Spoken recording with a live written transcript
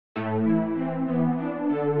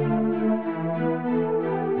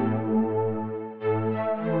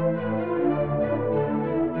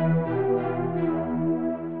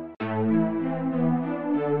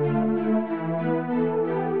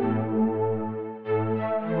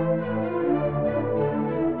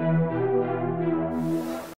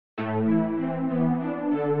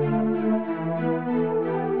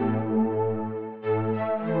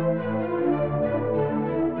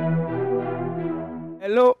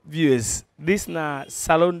viewers, this na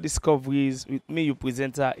Salone Discoveries with me, your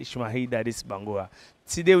presenter Ishmael Dadis Bangora.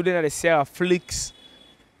 Today we're doing the SierraFlixx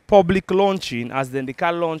public launching, as then they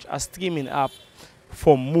can launch a streaming app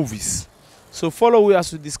for movies. So follow us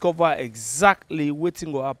to discover exactly what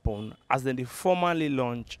will happen as then they formally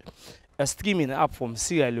launch a streaming app from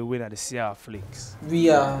Sierra Leone at the SierraFlixx. We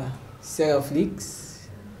are SierraFlixx.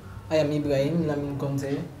 I am Ibrahim Lamin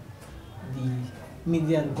Conte, the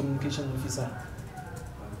Media and Communication Officer.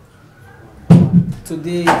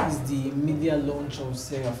 Today is the media launch of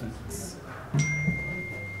SierraFlixx.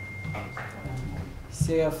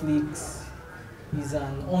 SierraFlixx is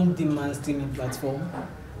an on-demand streaming platform,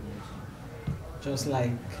 just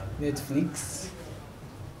like Netflix,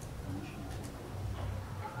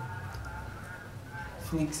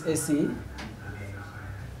 Flix SA,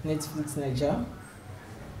 Netflix Niger.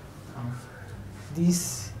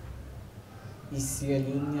 This is Sierra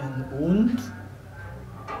Leone owned,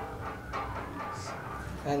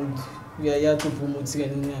 and we are here to promote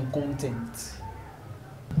Sierra Leone content.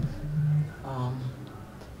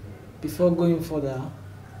 Before going further,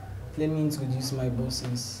 let me introduce my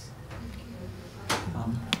bosses.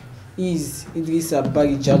 He is Idrissa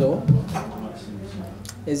Barijalo,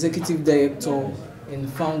 Executive Director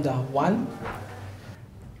and Founder 1.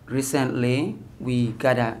 Recently, we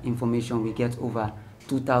gather information. We get over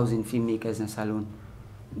 2,000 filmmakers in Salone,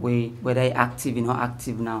 whether they're active or not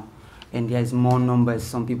active now, and there's more numbers.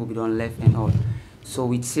 Some people we don't left and all. So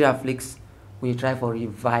with SierraFlixx, we try to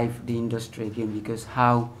revive the industry again, because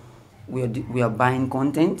how we are buying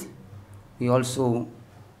content, we also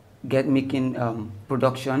get making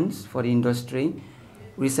productions for the industry.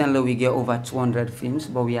 Recently, we get over 200 films,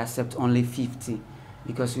 but we accept only 50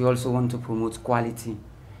 because we also want to promote quality.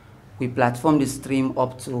 We platform the stream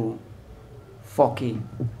up to 4K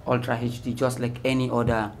Ultra HD, just like any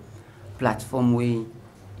other platform where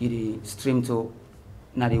you stream to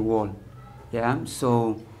the wall. Yeah,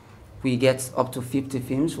 so we get up to 50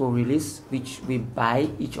 films for release, which we buy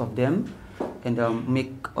each of them and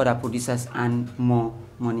make other producers earn more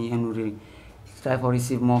money, and we try to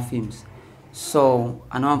receive more films. So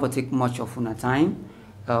I don't want to take much of our time.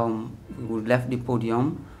 We left the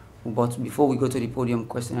podium, but before we go to the podium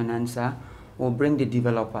question and answer, we'll bring the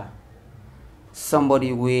developer.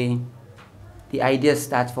 Somebody where the idea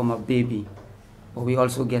starts from a baby, but we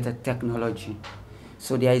also get a technology.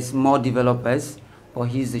 So there is more developers, but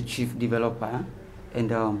he's the chief developer,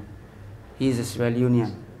 and he's a Sierra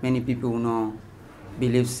Leonean. Many people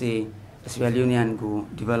believe say Sierra Leonean go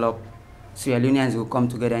develop, Sierra Leoneans will come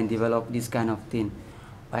together and develop this kind of thing.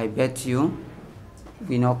 I bet you,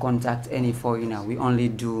 we not contact any foreigner. We only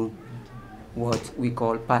do what we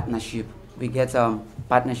call partnership. We get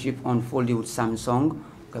partnership unfolding with Samsung,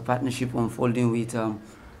 we get partnership unfolding with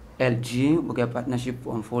LG, we get partnership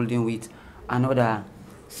unfolding with another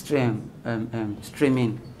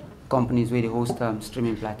streaming companies where they host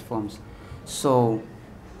streaming platforms. So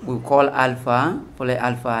we'll call Alpha, for let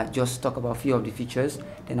Alpha just talk about a few of the features,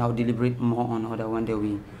 then I'll deliberate more on other one that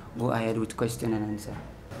we go ahead with question and answer.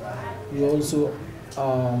 We also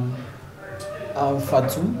have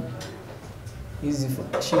Fatu. She's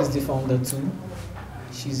the founder too.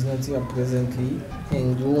 She's not here presently.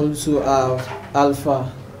 And we also have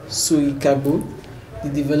Alpha Suikago, the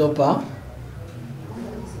developer.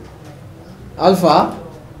 Alpha?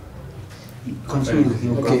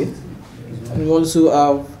 Continue. Okay. We also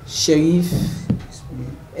have Sheriff,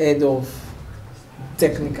 head of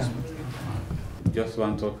technical. Just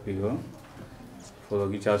one talk figure for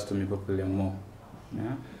reach out to me popular more.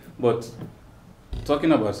 Yeah? But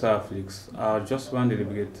talking about SierraFlixx, I just want to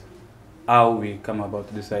deliberate how we come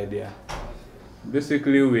about this idea.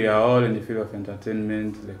 Basically, we are all in the field of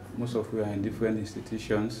entertainment, like most of we are in different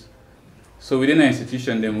institutions. So within an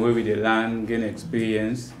institution, then where we learn, gain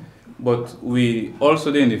experience, but we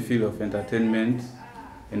also in the field of entertainment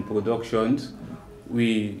and productions,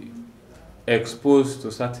 we exposed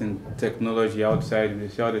to certain technology outside, we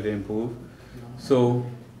see how they improve. So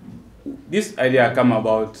this idea come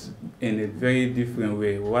about in a very different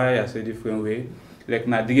way. Why I say different way? Like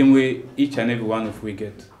na dream way each and every one of we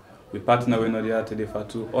get. We partner with other today for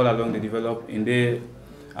two. All along they develop in the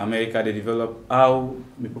America, they develop how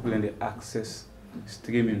people in the access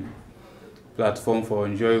streaming platform for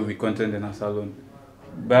enjoy with content in a salon.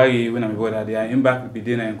 By when I'm about they are in back with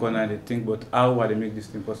the and corner they think, but how are they make this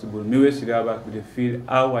thing possible? Me we see that back with the field,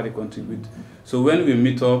 how are they contribute? So when we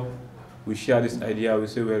meet up, we share this idea, we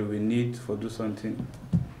say, well, we need to do something.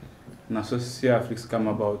 And so SierraFlixx come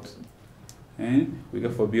about. And we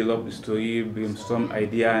get for build up the story, brainstorm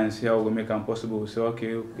idea and see how we make it possible. We say,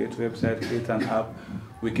 okay, we create a website, create an app.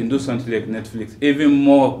 We can do something like Netflix, even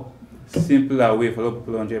more simpler way for a lot of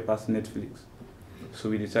people to enjoy past Netflix. So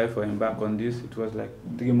we decided for embark on this. It was like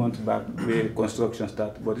 3 months back where construction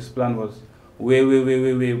started. But this plan was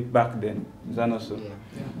way back then. Is that not so? Yeah.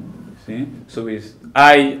 See? So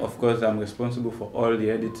I, of course, I'm responsible for all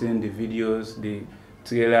the editing, the videos, the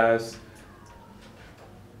trailers.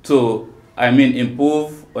 So, I mean,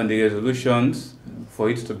 improve on the resolutions for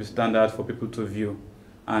it to be standard for people to view.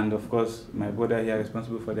 And of course, my brother here is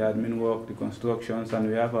responsible for the admin work, the constructions, and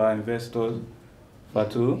we have our investors,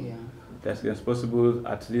 Fatu, Yeah. that's responsible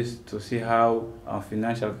at least to see how our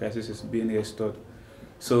financial crisis is being restored.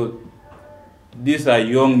 So these are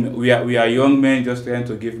we are young men just trying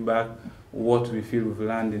to give back what we feel we've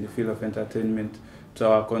learned in the field of entertainment to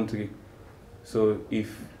our country. So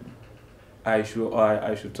if I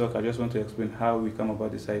should talk, I just want to explain how we come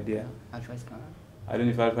about this idea. Alpha is coming. I don't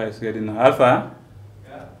know if Alpha is ready now. Alpha?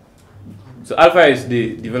 Yeah. So Alpha is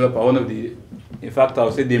the developer, one of the, in fact I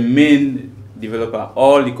would say the main developer.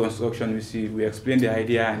 All the construction we see, we explain the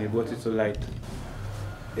idea and he brought it to light.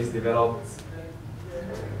 It's developed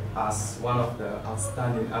as one of the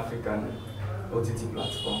outstanding African OTT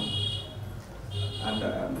platform,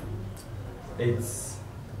 and it's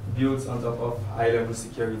built on top of high-level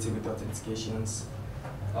security with authentications.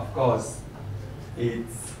 Of course, it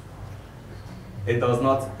does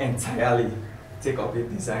not entirely take up a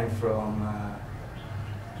design from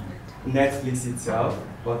Netflix itself,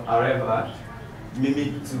 but however,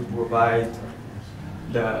 mimic to provide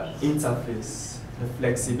the interface, the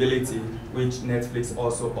flexibility which Netflix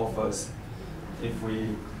also offers. If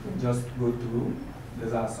we just go through,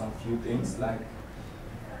 there are some few things like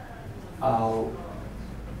how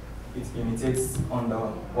it imitates on the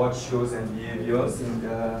what shows and behaviors in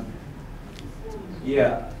the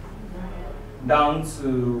down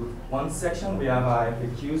to one section we have our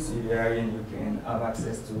FAQs wherein you can have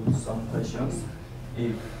access to some questions.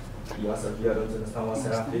 If you as a viewer don't understand what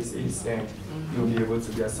SierraFlixx is, then you'll be able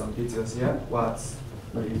to get some details here, what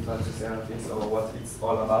we refer to SierraFlixx or what it's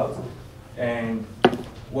all about, and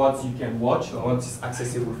what you can watch or what is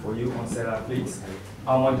accessible for you on SierraFlixx,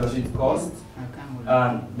 how much does it cost.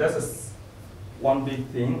 And this is one big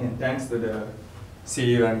thing, and thanks to the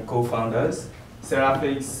CEO and co-founders,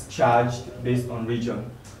 SierraFlixx charged based on region,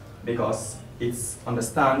 because it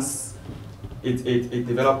understands, it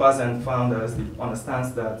developers and founders, it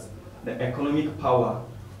understands that the economic power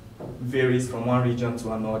varies from one region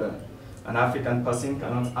to another. An African person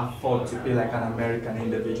cannot afford to pay like an American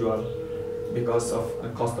individual because of the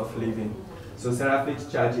cost of living. So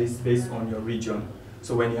SierraFlixx charges based on your region.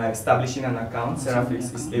 So when you are establishing an account,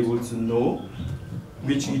 SierraFlixx is able to know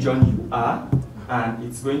which region you are, and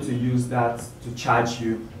it's going to use that to charge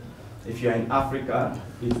you. If you're in Africa,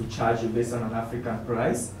 it will charge you based on an African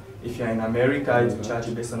price. If you're in America, it will charge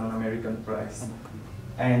you based on an American price.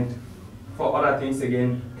 And for other things,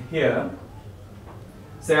 again, here,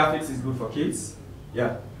 SierraFlixx is good for kids.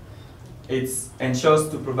 Yeah. It ensures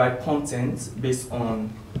to provide content based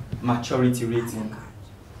on maturity rating.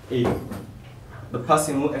 If the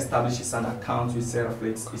person who establishes an account with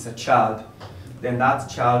SierraFlixx is a child, then that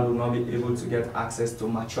child will not be able to get access to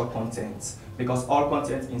mature content, because all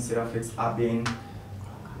content in SierraFlixx are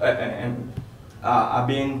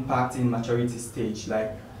being packed in maturity stage.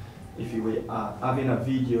 Like if you are having a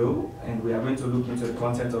video and we are going to look into the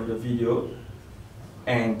content of the video,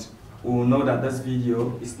 and we will know that this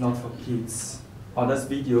video is not for kids, or this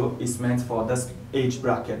video is meant for this age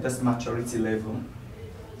bracket, this maturity level.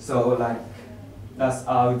 So like that's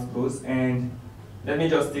how it goes. And let me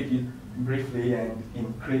just take it briefly. And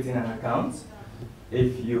in creating an account,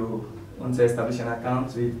 if you want to establish an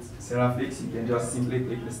account with SierraFlixx, you can just simply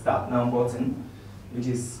click the Start Now button, which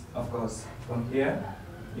is, of course, from here.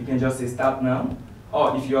 You can just say Start Now.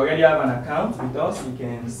 Or if you already have an account with us, you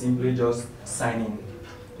can simply just sign in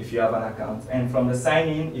if you have an account. And from the sign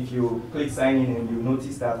in, if you click sign in and you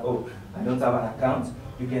notice that, oh, I don't have an account,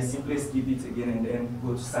 you can simply skip it again and then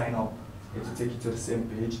go to sign up. It will take you to the same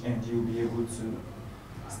page, and you'll be able to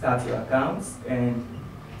start your account. And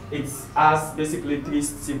it has basically 3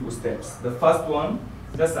 simple steps. The first one,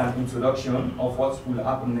 just an introduction of what will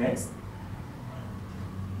happen next.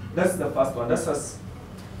 That's the first one. That's just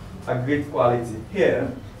a great quality. Here,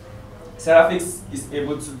 SierraFlixx is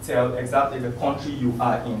able to tell exactly the country you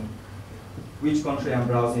are in, which country I'm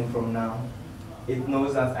browsing from now. It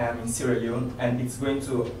knows that I am in Sierra Leone, and it's going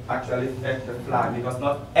to actually fetch the flag, because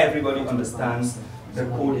not everybody understands the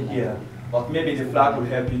code here. But maybe the flag will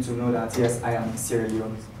help you to know that, yes, I am in Sierra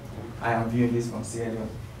Leone. I am viewing this from Sierra Leone.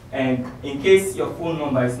 And in case your phone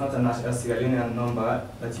number is not a Sierra Leonean number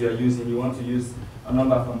that you are using, you want to use a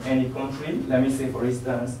number from any country, let me say for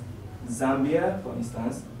instance, Zambia, for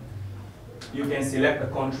instance, you can select the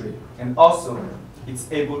country, and also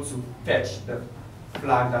it's able to fetch the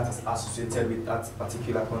flag that is associated with that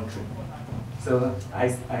particular country. So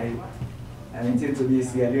I intend to be a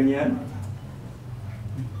Sierra Leonean,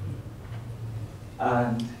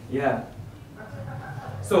 and yeah.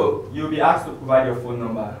 So you'll be asked to provide your phone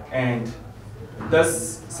number, and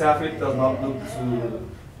this SierraFlixx does not look to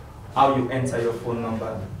how you enter your phone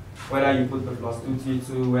number, whether you put the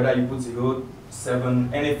 +232, whether you put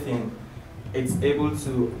 07, anything. It's able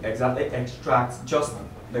to exactly extract just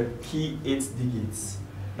the key 8 digits.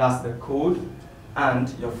 That's the code and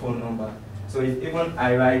your phone number. So if even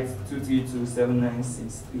I write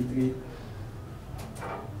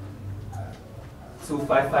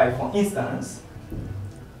 23279633255, for instance,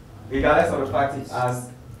 regardless of the fact it has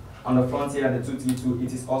on the front here the 232,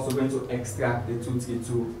 it is also going to extract the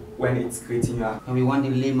 232 when it's creating your account. And we want the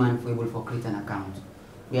layman for able to create an account.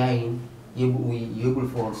 You're able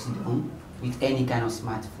to sit down with any kind of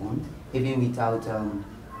smartphone, even without an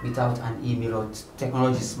email or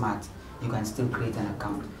technology smart, you can still create an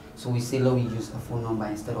account. So we say, we use a phone number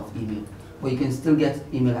instead of email. But you can still get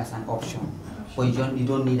email as an option, but you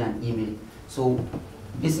don't need an email. So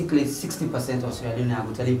basically 60% of Sierra Leone, I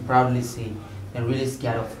would tell you proudly say, they're really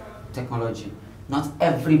scared of technology. Not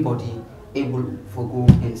everybody able to go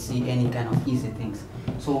and see any kind of easy things.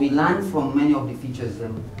 So we learn from many of the features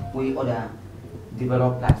we other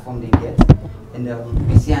developed platform they get, and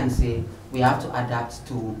we see and say we have to adapt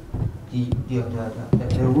to the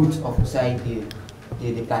roots of society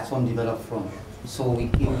the platform developed from. So we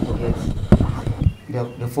able to get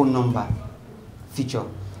the phone number feature.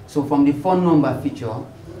 So from the phone number feature,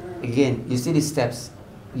 again, you see the steps.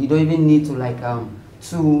 You don't even need to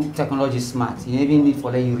too technology smart. You don't even need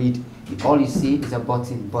for let you read. All you see is a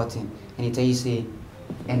button, and it tells you say,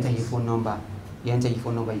 enter your phone number. You enter your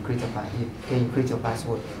phone number, you create your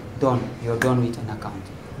password. Done. You're done with an account.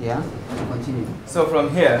 Yeah? Continue. So from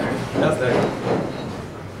here, that's the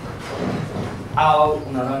how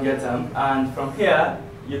you get them, and from here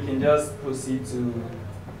you can just proceed to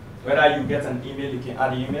whether you get an email, you can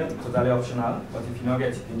add the email, totally optional. But if you don't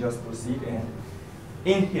get, you can just proceed. And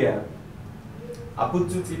in here, I put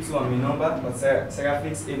 232 on my number, but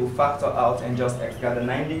SierraFlixx it will factor out and just extract the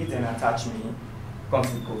 9 digits and attach me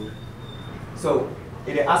country code. So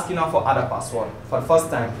it is asking now for other password. For the first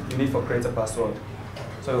time, you need to create a password.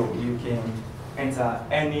 So you can enter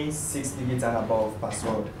any 6 digits and above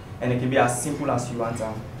password, and it can be as simple as you want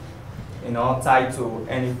them. Tied to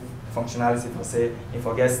any functionality. For say, if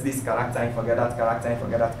forgets this character, if forget that character, if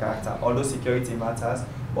forget that character. Although security matters,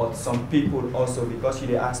 but some people also, because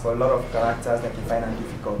they ask for a lot of characters, they can find it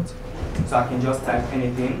difficult. So I can just type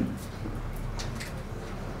anything,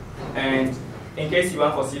 and in case you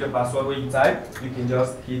want to see the password where you type, you can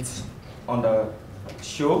just hit on the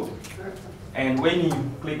show, and when you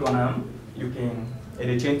click on them, it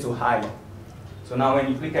will change to hide. So now when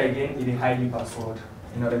you click again, it will hide the password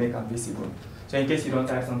in order to make it visible. So in case you don't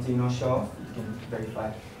type something you're not sure, you can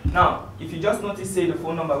verify. Now, if you just notice, say the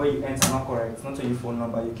phone number where you enter not correct, not your phone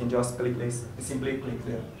number, you can just click this, simply click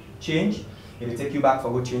the change. It will take you back for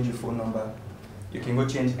go change your phone number. You can go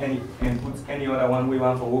change any and put any other one we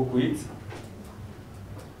want to work with.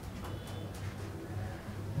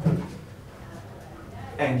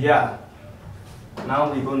 And yeah,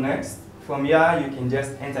 now we go next. From here, you can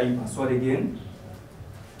just enter your password again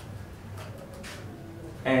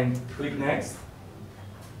and click next.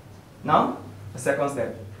 Now, the second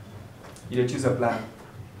step, you choose a plan.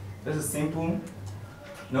 This is simple,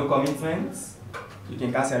 no commitments. You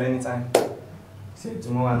can cancel anytime. Say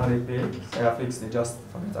tomorrow I'm not pay, SierraFlixx, they just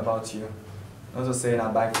forget about you. Not to say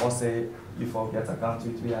that by force say you forget account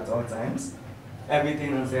with me at all times.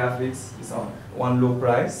 Everything on SierraFlixx is on one low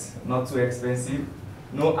price, not too expensive,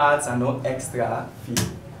 no ads and no extra fee.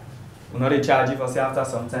 We'll not charge you for say after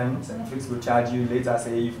some time, SierraFlixx will charge you later,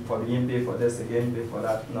 say if you again pay for this, again pay for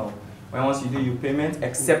that. No. When once you do your payment,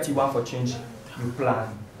 except you want for change your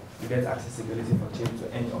plan, you get accessibility for change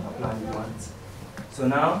to any other plan you want. So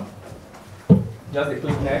now, just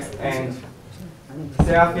click next, and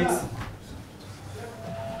SierraFlixx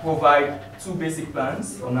provide 2 basic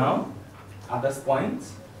plans for now. At this point,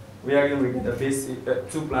 we are going to get the basic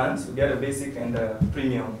 2 plans. We get the basic and the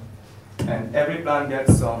premium, and every plan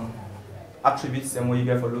gets some attributes and what you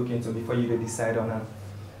get for looking into before you decide on them.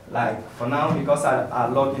 Like for now, because I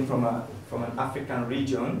log in from an African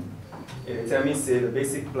region, it will tell me say the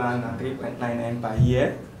basic plan at 3.99 per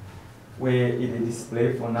year, where it is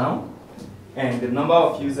displayed for now. And the number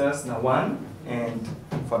of users now 1, and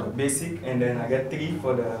for the basic, and then I get 3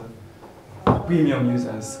 for the premium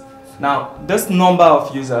users. Now, this number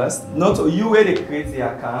of users, not you where they create the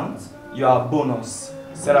account, you are a bonus.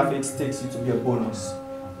 SierraFlixx takes you to be a bonus.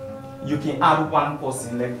 You can add 1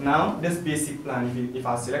 person. Like now, this basic plan, if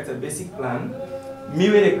I select a basic plan, me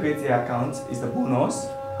where they create the account is the bonus.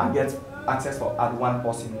 I get access for add 1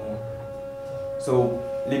 person more. So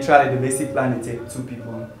literally the basic plan they take 2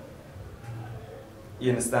 people. You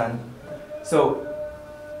understand? So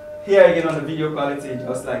here again on the video quality,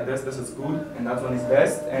 just like this is good, and that one is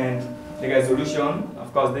best. And the resolution,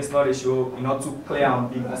 of course, this not a show, not too clear on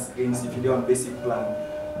bigger screens if you do on basic plan.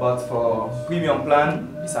 But for premium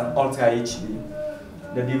plan, it's an Ultra HD.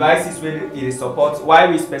 The devices where it supports, why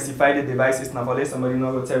we specify the devices now, for let somebody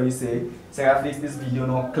not go tell you say, SierraFlixx, this video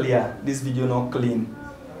not clear, this video not clean.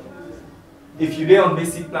 If you do on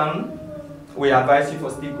basic plan, we advise you for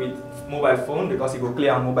stick with mobile phone because it will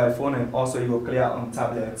clear on mobile phone and also it will clear on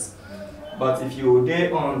tablets. But if you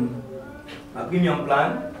do on a premium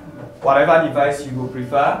plan, whatever device you will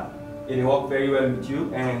prefer, it will work very well with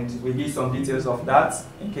you, and we give some details of that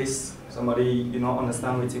in case somebody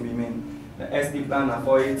understand what we mean. The SD plan at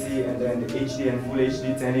 480, and then the HD and full HD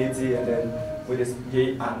 1080, and then with this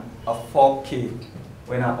and a 4K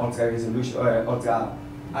when I'm ultra resolution or ultra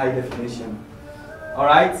high definition.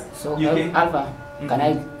 Alright? So you Alpha, can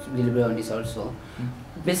I deliberate on this also?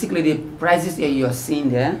 Basically the prices that you are seeing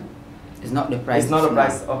there is not the price. It's not the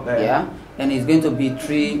price up there. Yeah, and it's going to be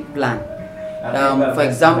 3 plan. For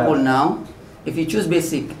example now, if you choose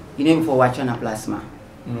basic, you name for watching a plasma.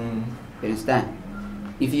 You understand?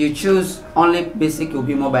 If you choose only basic, it will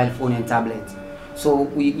be mobile phone and tablet. So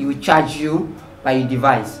we charge you by your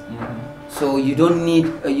device. So you don't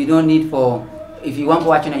need for, if you want to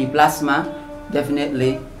watch a plasma,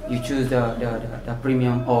 definitely you choose the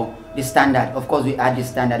premium or the standard. Of course we add the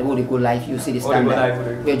standard. When you go live, you see the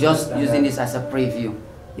standard. We're just using this as a preview.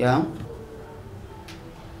 Yeah.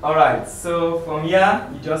 Alright, so from here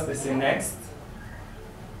you just say next,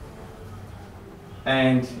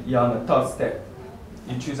 and you're on the 3rd step.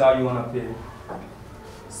 You choose how you want to pay.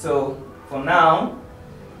 So for now,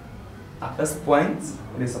 at this point,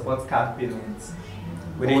 they support card payments.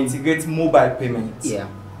 We integrate mobile payments. Yeah.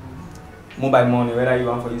 Mobile money, whether you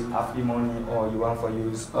want to use Afri money or you want to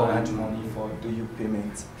use Orange money for do you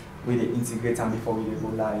payment, we integrate them before we go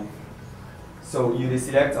live. So you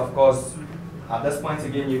select, of course. At this point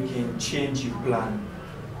again, you can change your plan.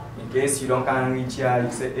 In case you don't can reach here, you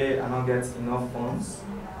say, hey, I don't get enough funds,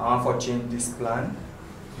 I want to change this plan.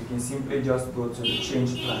 You can simply just go to the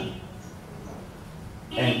change plan.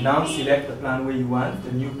 And now select the plan where you want,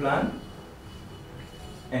 the new plan,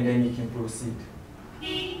 and then you can proceed.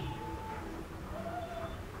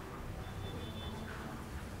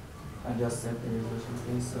 I just set the resolution,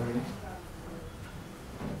 please, sorry.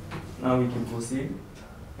 Now we can proceed.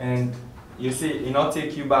 And you see, it not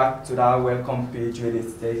take you back to that welcome page where it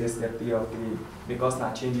says step 3 of 3. Because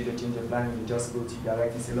now change the plan, you just go to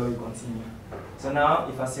directly say, "Lord, we continue." So now,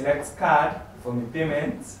 if I select card for my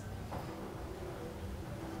payment,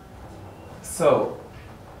 so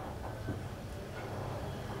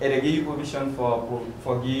it'll give you permission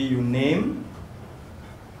for give you name,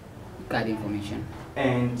 Card information,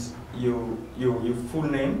 and your full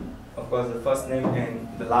name, of course, the first name and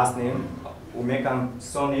the last name. We make a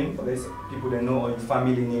surname for these people that know, or your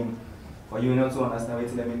family name, for you not to understand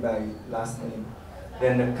what they mean by last name.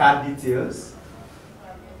 Then the card details.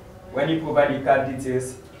 When you provide the card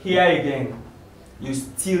details, here again, you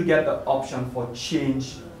still get the option for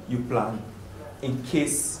change your plan in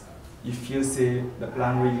case you feel say the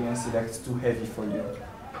plan where you want to select is too heavy for you.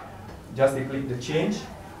 Just click the change,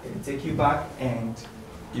 it will take you back and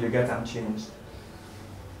you will get them changed.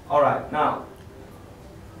 Alright, now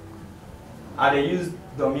I use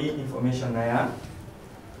dummy information now.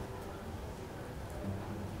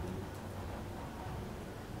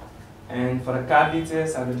 And for the card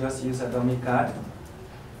details, I will just use a dummy card.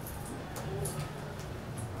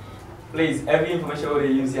 Please, every information we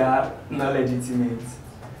use here not legitimate.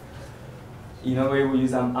 You know where we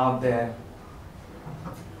use them out there.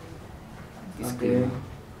 Okay.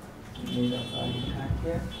 Need a value card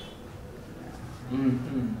here.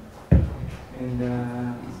 And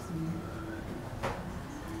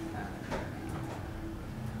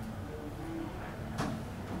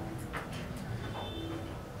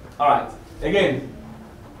alright, again,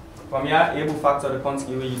 from here, able factor the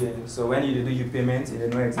country where you did. So when you do your payment, you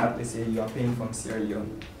know exactly say you are paying from Sierra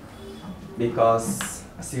Leone. Because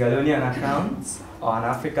a Sierra Leonean account or an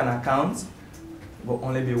African account will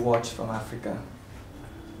only be watched from Africa.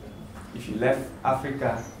 If you left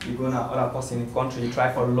Africa, you go to another person in the country, you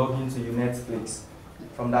try for log into your Netflix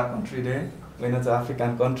from that country there, when it's an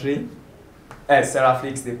African country,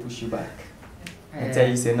 SierraFlixx, they push you back. And tell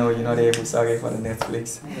you, say, no, you're not able, sorry for the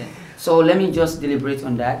Netflix. Yeah. So let me just deliberate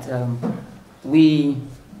on that. We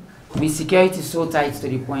security so tight to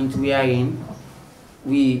the point wherein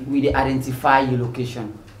we identify your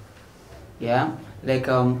location. Yeah, like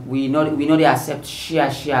we know they accept share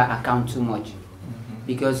account too much,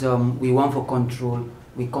 because we want for control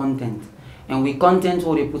with content, and with content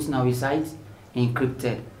what they put on our site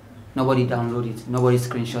encrypted. Nobody download it, nobody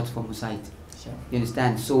screenshot from the site. Sure. You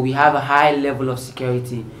understand? So we have a high level of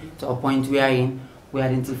security to a point wherein we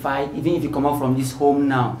identify, even if you come out from this home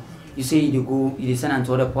now, you say you send it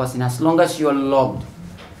to other person, as long as you're logged,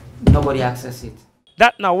 nobody access it.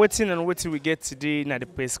 That now waiting we get today na the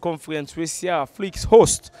press conference with SierraFlixx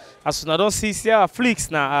host. As you don't see SierraFlixx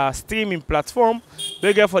na a streaming platform,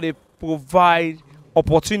 they get for they provide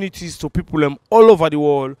opportunities to people all over the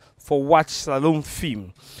world for watch Salone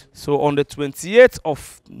film. So on the 28th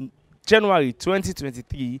of January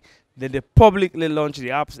 2023, then they publicly launch the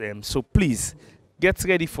apps. So please get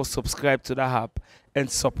ready for subscribe to that app and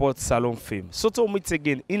support Salone film. So to meet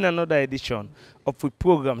again in another edition of the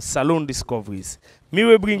program Salone Discoveries. Me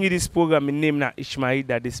will bring you this program in name na Ishmael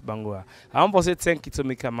Dadis Bangoa. I want to say thank you to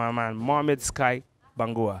my cameraman Mohammed Sky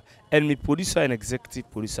Bangoa and my producer and executive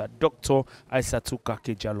producer Dr. Aisatu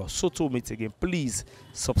Kakejalo. So to meet again, please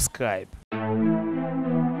subscribe.